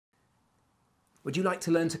Would you like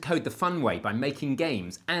to learn to code the fun way by making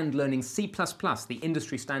games and learning C++, the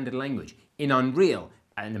industry standard language, in Unreal,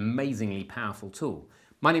 an amazingly powerful tool?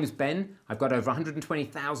 My name is Ben. I've got over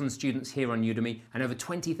 120,000 students here on Udemy and over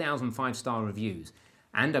 20,000 5-star reviews.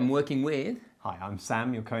 And I'm working with... Hi, I'm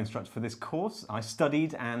Sam, your co-instructor for this course. I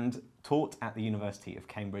studied and taught at the University of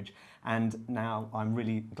Cambridge, and now I'm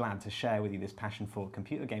really glad to share with you this passion for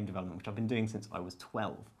computer game development, which I've been doing since I was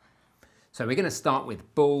 12. So we're going to start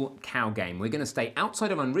with Bull Cow Game. We're going to stay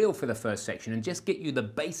outside of Unreal for the first section and just get you the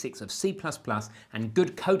basics of C++ and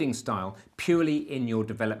good coding style purely in your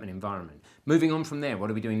development environment. Moving on from there, what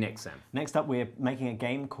are we doing next, Sam? Next up, we're making a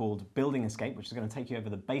game called Building Escape, which is going to take you over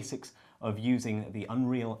the basics of using the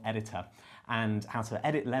Unreal editor and how to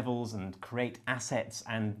edit levels and create assets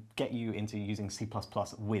and get you into using C++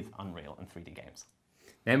 with Unreal and 3D games.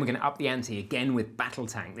 Then we're going to up the ante again with Battle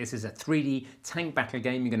Tank. This is a 3D tank battle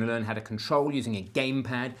game. You're going to learn how to control using a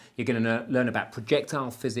gamepad. You're going to learn about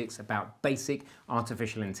projectile physics, about basic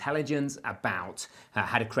artificial intelligence, about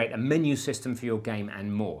how to create a menu system for your game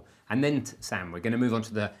and more. And then, Sam, we're going to move on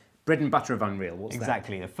to the bread and butter of Unreal. What's that?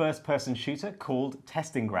 Exactly, a first-person shooter called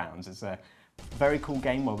Testing Grounds. It's a very cool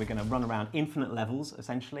game where we're going to run around infinite levels,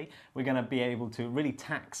 essentially. We're going to be able to really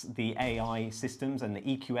tax the AI systems and the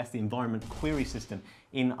EQS, the environment query system,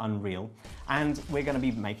 in Unreal. And we're going to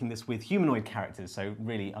be making this with humanoid characters, so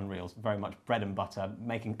really Unreal's very much bread and butter,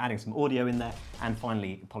 adding some audio in there, and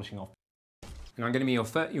finally polishing off. And I'm going to be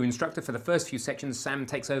your instructor for the first few sections. Sam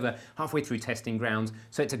takes over halfway through Testing Grounds,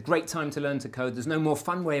 so it's a great time to learn to code. There's no more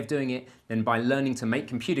fun way of doing it than by learning to make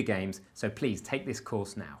computer games, so please take this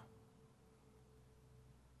course now.